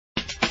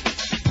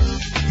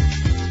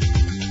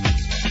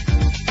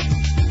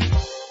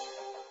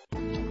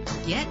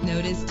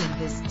noticed in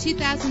this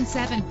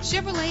 2007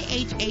 Chevrolet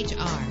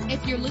HHR.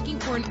 If you're looking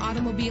for an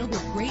automobile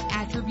with great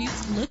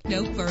attributes, look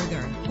no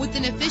further. With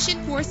an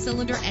efficient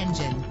 4-cylinder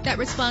engine that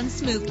responds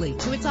smoothly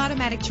to its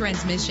automatic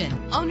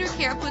transmission, Owner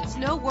Care puts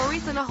no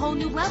worries on a whole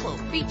new level,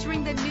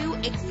 featuring the new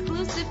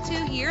exclusive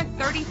 2-year,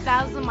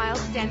 30,000-mile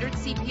standard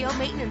CPO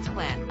maintenance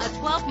plan, a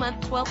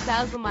 12-month,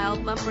 12,000-mile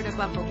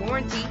bumper-to-bumper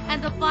warranty,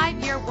 and a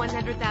 5-year,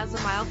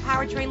 100,000-mile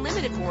powertrain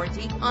limited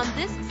warranty on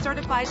this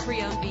certified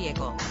pre-owned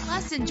vehicle.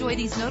 Plus, enjoy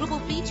these notable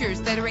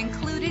features that are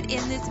included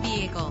in this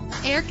vehicle: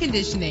 air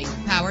conditioning,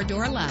 power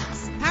door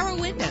locks, power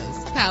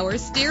windows, power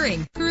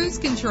steering, cruise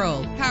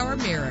control, power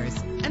mirrors,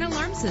 an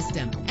alarm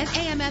system, an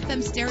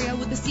AM/FM stereo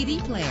with a CD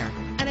player,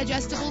 an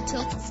adjustable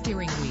tilt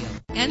steering wheel.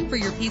 And for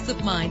your peace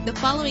of mind, the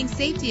following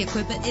safety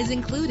equipment is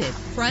included: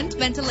 front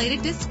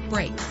ventilated disc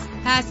brakes,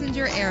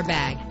 passenger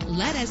airbag.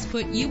 Let us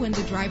put you in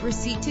the driver's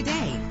seat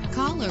today.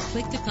 Call or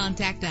click to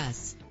contact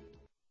us.